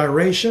that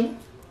gyration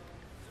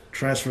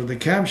transfer the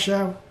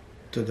camshaft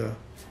to the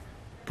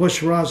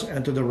push rods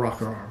and to the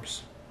rocker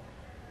arms.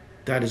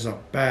 That is a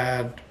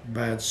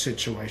bad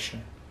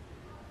situation.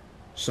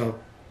 So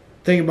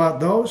think about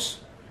those.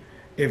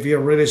 If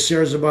you're really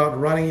serious about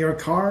running your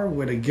car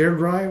with a gear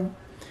drive,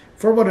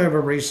 for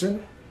whatever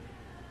reason,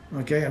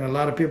 okay, and a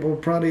lot of people will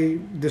probably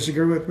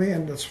disagree with me,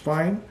 and that's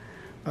fine.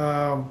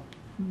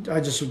 I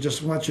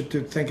just want you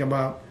to think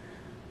about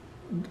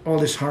all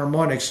these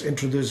harmonics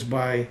introduced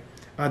by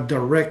a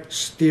direct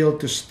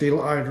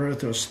steel-to-steel idler,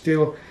 to a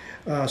steel,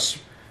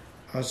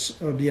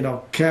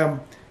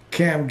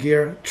 cam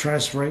gear,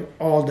 transferring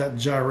all that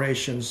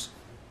gyrations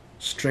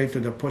straight to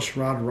the push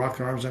rod,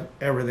 rocker arms, and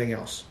everything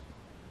else.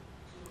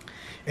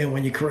 And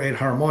when you create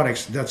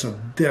harmonics, that's a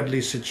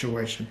deadly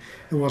situation.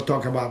 And we'll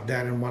talk about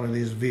that in one of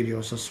these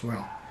videos as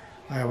well.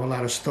 I have a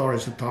lot of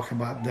stories to talk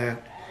about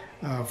that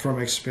from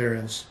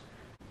experience.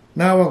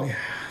 Now we'll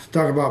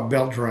talk about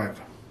belt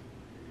drive.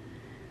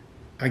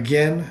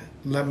 Again,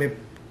 let me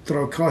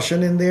throw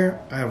caution in there.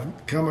 I've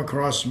come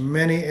across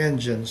many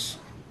engines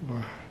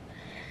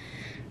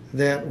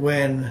that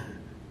when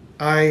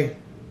the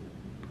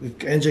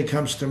engine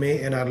comes to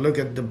me and I look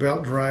at the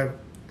belt drive,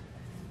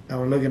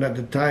 I'm looking at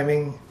the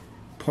timing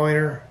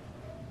pointer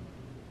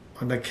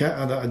on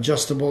the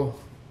adjustable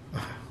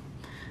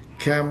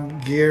cam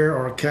gear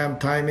or cam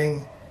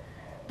timing,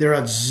 they're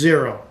at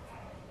 0.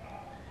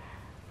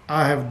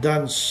 I have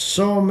done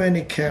so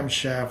many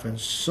camshaft and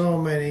so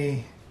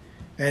many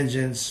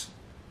engines.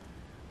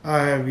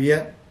 I have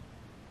yet,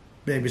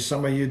 maybe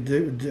some of you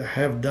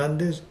have done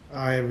this,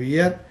 I have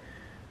yet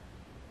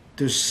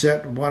to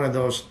set one of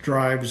those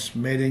drives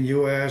made in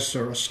US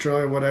or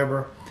Australia,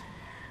 whatever.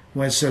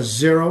 When it says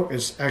 0,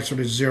 it's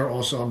actually 0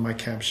 also on my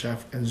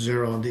camshaft and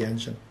 0 on the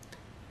engine.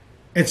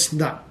 It's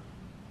not.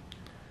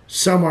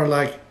 Some are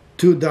like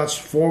 2 dots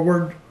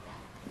forward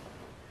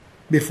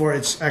before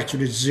it's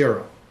actually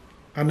 0.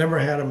 I never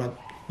had them at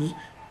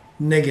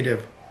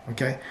negative,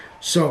 okay?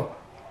 So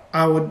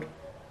I would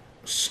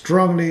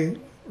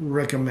strongly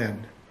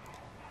recommend,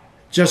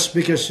 just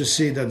because you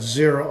see that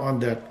 0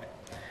 on that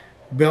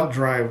belt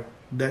drive,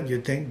 that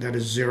you think that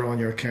is 0 on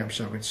your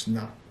camshaft. It's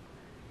not.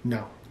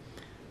 No.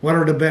 What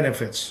are the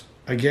benefits?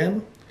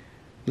 Again,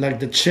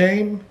 like the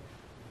chain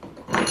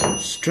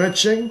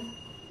stretching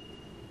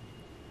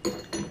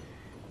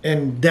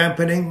and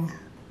dampening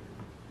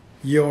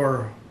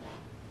your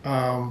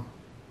power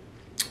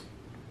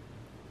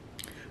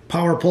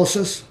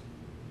pulses.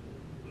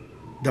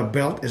 The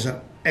belt is an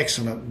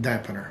excellent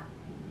dampener.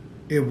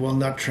 It will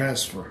not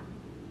transfer.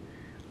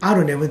 I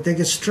don't even think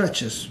it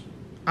stretches.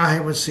 I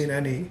haven't seen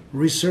any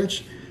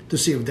research to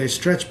see if they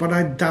stretch, but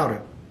I doubt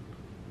it.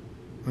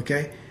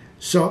 Okay?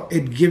 So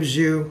it gives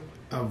you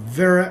a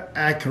very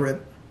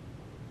accurate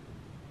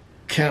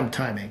cam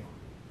timing.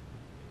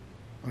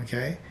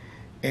 Okay?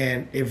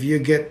 And if you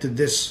get to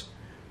this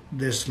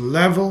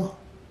level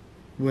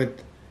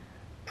with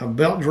a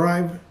belt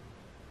drive,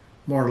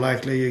 more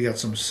likely you got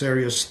some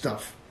serious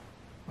stuff.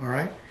 All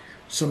right,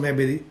 so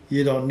maybe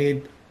you don't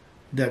need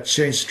that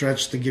chain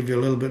stretch to give you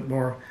a little bit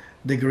more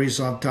degrees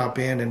on top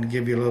end and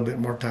give you a little bit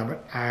more time.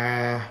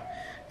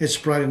 It's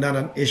probably not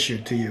an issue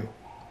to you,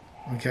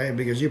 okay,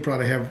 because you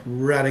probably have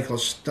radical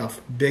stuff,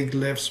 big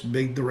lifts,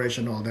 big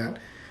duration, all that.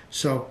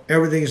 So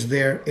everything is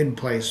there in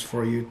place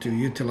for you to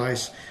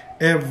utilize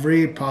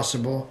every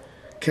possible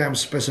cam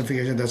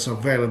specification that's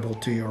available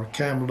to you, or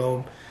cam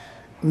lobe.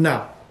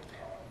 Now,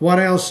 what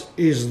else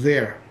is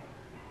there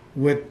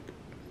with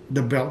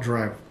the belt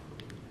drive?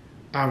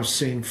 I've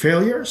seen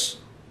failures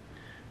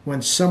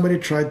when somebody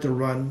tried to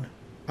run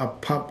a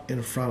pump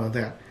in front of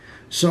that.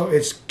 So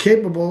it's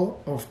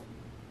capable of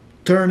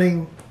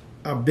turning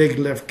a big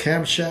lift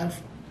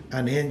camshaft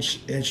an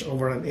inch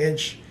over an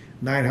inch,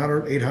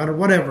 900, 800,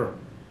 whatever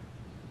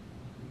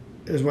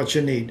is what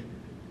you need.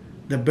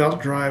 The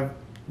belt drive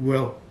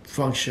will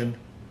function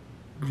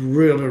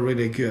really,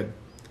 really good.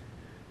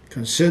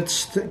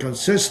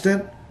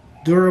 Consistent,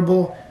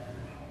 durable.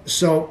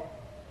 So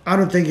I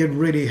don't think you'd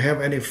really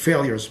have any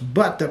failures.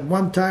 But that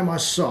one time I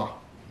saw,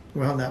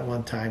 well, not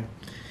one time,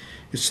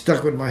 it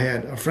stuck with my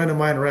head. A friend of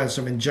mine ran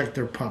some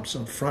injector pumps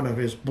in front of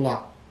his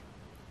block.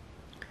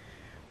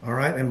 All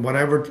right, and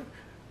whatever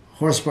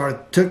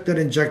horsepower took that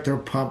injector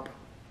pump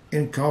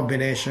in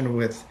combination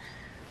with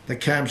the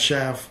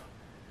camshaft,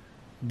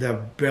 the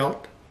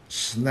belt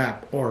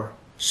snapped or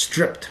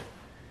stripped,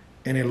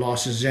 and he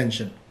lost his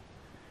engine.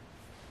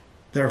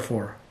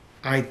 Therefore,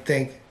 I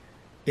think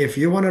if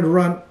you want to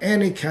run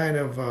any kind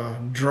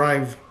of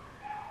drive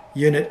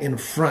unit in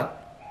front,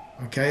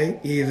 okay,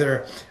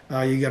 either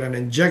you got an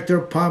injector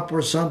pump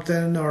or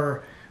something,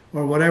 or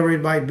whatever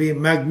it might be,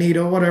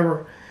 magneto,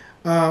 whatever,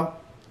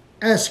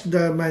 ask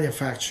the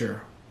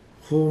manufacturer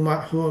who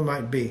it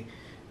might be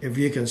if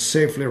you can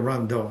safely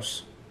run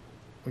those.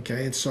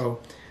 Okay, and so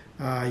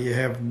you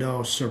have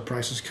no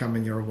surprises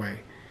coming your way.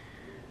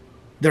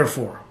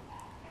 Therefore,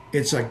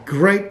 it's a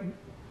great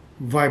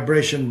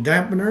vibration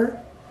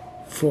dampener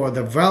for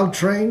the valve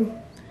train,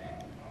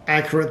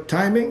 accurate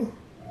timing,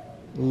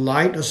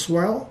 light as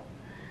well,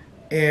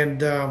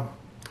 and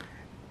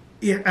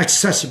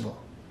accessible,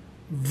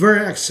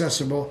 very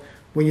accessible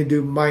when you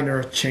do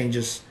minor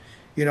changes.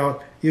 You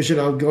know, usually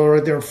I'll go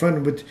right there in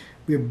front, but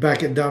we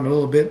back it down a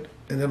little bit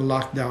and then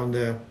lock down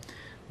the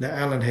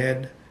Allen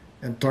head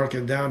and torque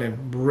it down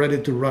and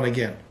ready to run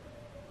again.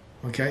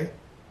 Okay,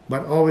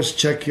 but always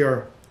check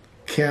your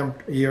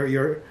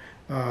rotor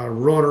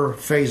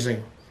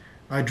phasing.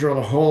 I drill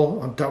a hole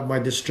on top of my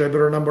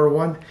distributor number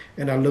 1,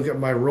 and I look at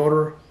my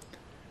rotor,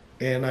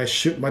 and I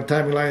shoot my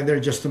timing line there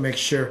just to make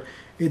sure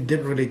it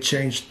didn't really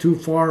change too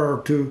far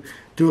or too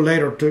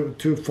late or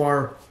too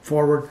far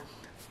forward.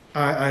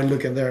 I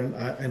look in there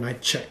and I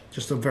check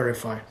just to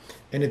verify.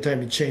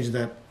 Anytime you change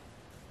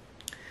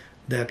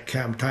that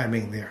cam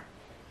timing there.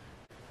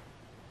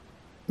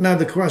 Now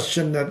the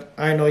question that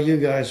I know you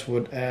guys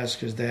would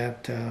ask is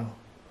that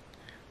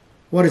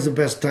what is the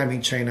best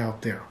timing chain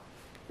out there?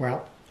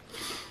 Well,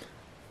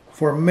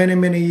 for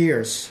many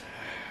years,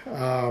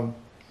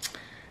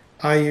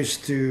 I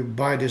used to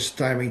buy this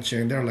timing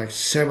chain. They're like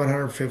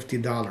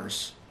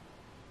 $750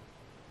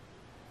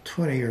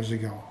 20 years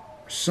ago,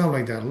 something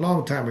like that, a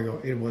long time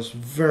ago. It was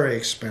very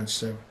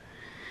expensive.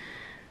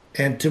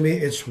 And to me,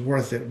 it's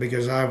worth it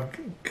because I've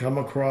come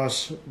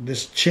across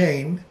this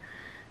chain,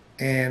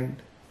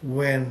 and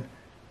when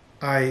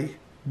I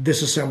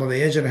disassemble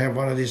the engine, I have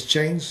one of these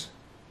chains,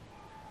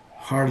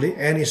 hardly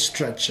any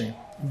stretching.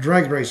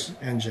 Drag race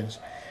engines,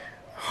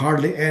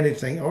 hardly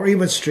anything, or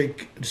even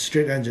street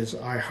engines,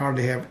 I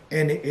hardly have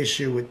any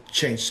issue with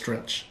chain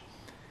stretch.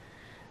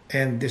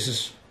 And this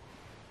is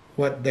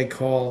what they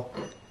call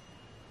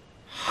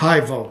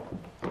high-vo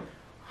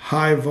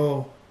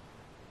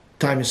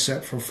timing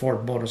set from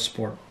Ford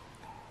Motorsport.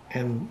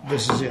 And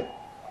this is it.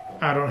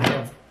 I don't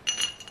have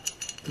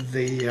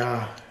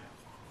the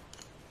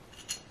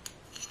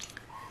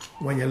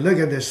when you look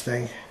at this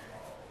thing,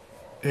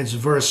 it's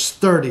very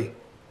sturdy.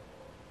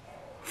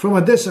 From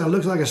a distance, it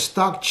looks like a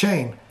stock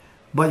chain,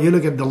 but you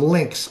look at the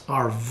links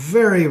are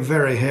very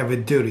heavy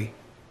duty.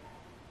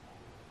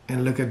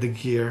 And look at the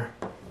gear.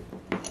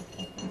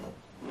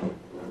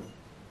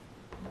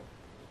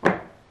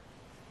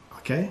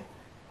 Okay,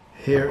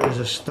 here is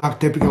a stock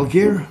typical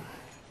gear,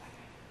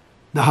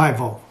 the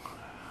high-vo.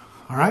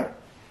 All right.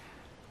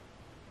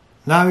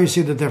 Now you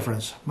see the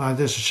difference. Well,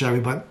 this is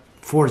Chevy, but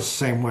Ford's the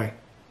same way.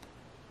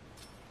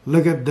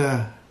 Look at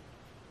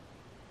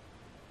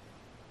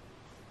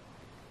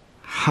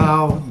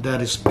how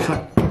that is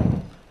cut.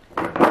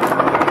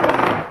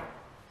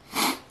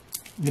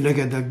 You look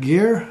at the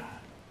gear,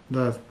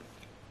 the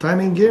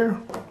timing gear,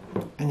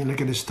 and you look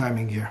at this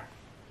timing gear.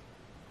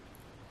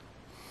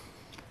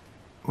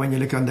 When you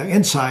look on the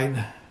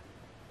inside,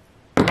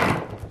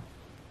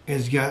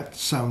 it's got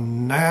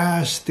some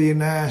nasty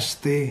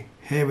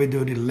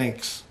heavy-duty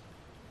links.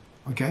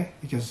 Okay,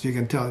 because you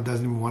can tell it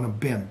doesn't even want to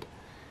bend.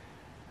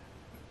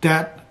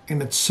 That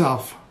in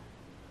itself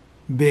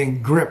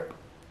being gripped,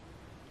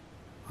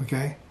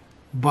 okay,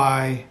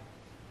 by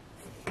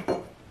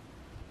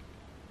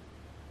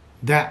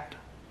that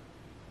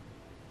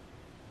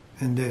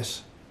and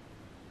this,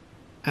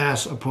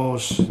 as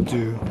opposed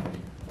to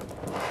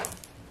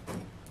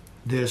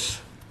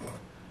this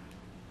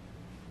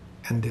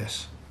and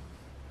this.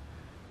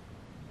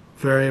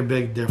 Very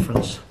big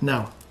difference.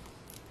 Now,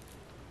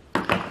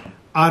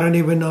 I don't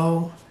even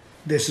know.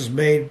 This is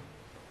made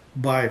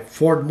by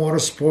Ford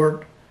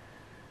Motorsport.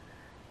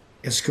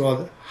 It's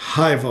called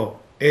HYVO,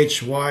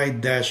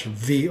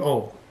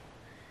 HY-VO.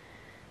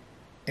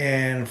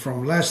 And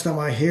from last time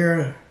I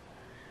hear,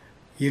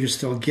 you can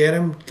still get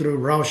them through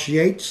Roush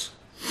Yates.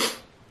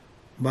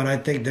 But I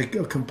think the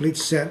complete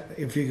set,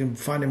 if you can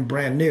find them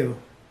brand new,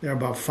 they're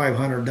about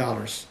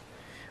 $500.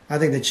 I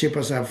think the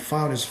cheapest I've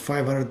found is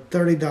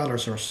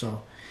 $530 or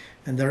so.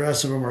 And the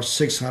rest of them are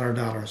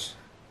 $600.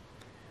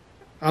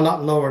 A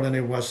lot lower than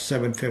it was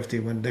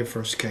 $750 when they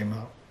first came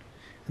out.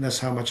 And that's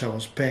how much I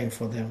was paying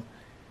for them.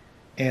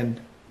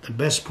 And the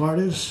best part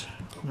is,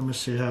 let me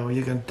see how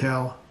you can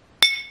tell.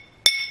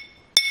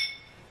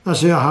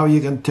 Let's see how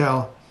you can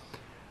tell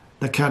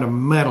the kind of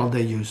metal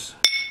they use.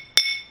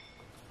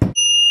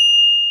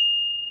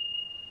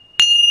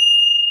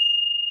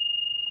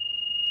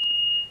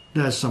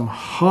 That's some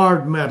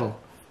hard metal.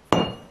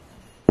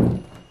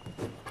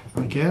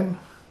 Again.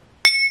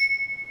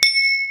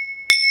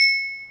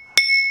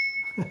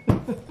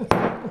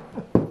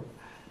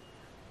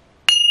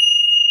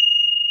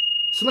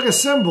 It's like a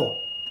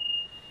cymbal.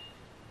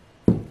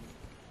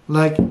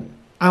 Like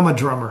I'm a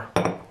drummer.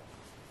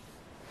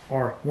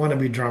 Or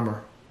wannabe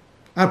drummer.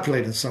 I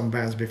played in some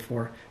bands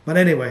before. But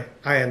anyway,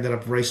 I ended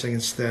up racing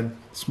instead.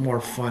 It's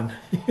more fun.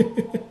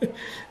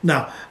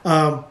 Now,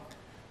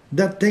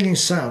 that thing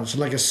sounds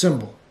like a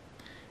cymbal.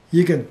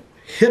 You can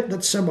hit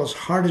that cymbal as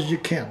hard as you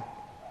can.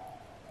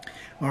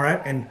 All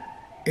right, and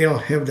it'll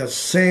have that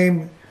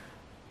same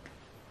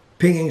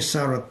pinging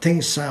sound or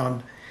ting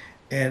sound,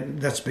 and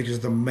that's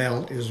because the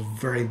metal is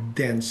very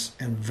dense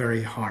and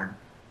very hard.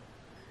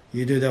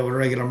 You do that with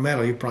regular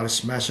metal, you probably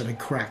smash it and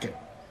crack it.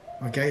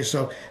 Okay,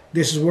 so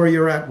this is where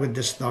you're at with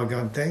this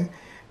doggone thing.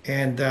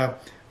 And I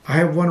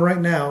have one right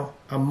now,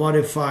 a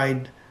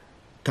modified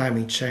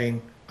timing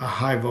chain, a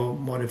HYVO,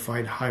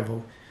 modified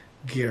HYVO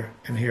gear,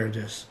 and here it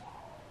is.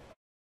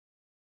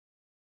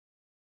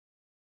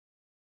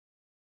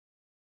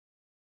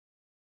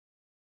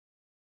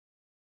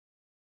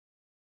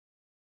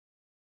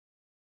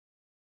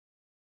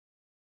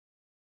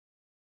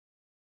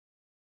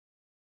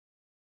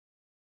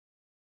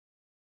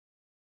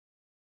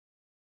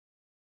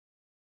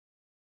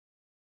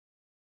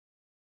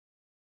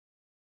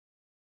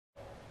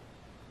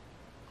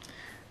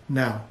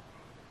 Now,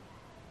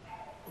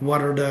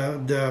 what are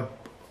the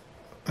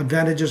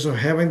advantages of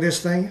having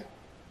this thing?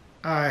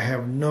 I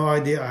have no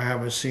idea. I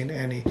haven't seen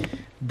any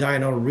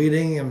dyno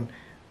reading and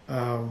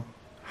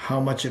how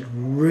much it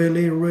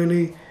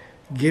really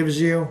gives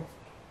you.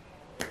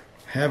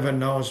 Heaven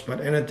knows,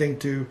 but anything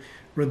to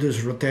reduce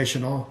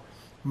rotational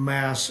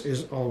mass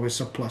is always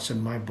a plus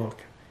in my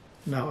book.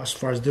 Now, as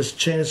far as this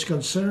chain is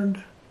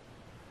concerned,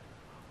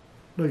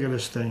 look at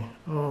this thing.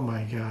 Oh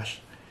my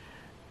gosh.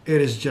 It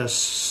is just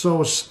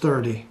so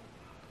sturdy.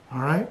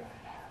 All right?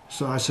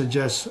 So I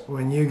suggest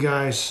when you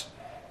guys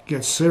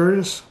get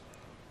serious,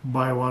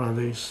 buy one of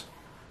these.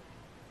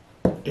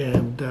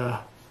 And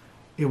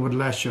it would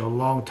last you a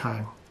long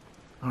time.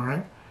 All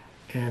right?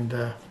 And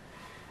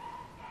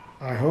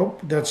I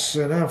hope that's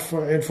enough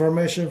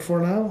information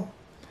for now.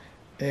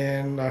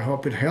 And I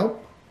hope it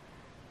helped.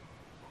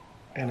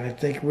 And I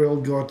think we'll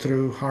go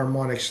through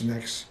harmonics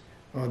next.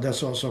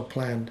 That's also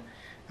planned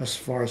as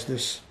far as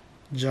this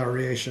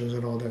gyrations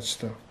and all that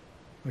stuff.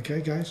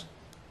 Okay, guys?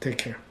 Take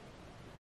care.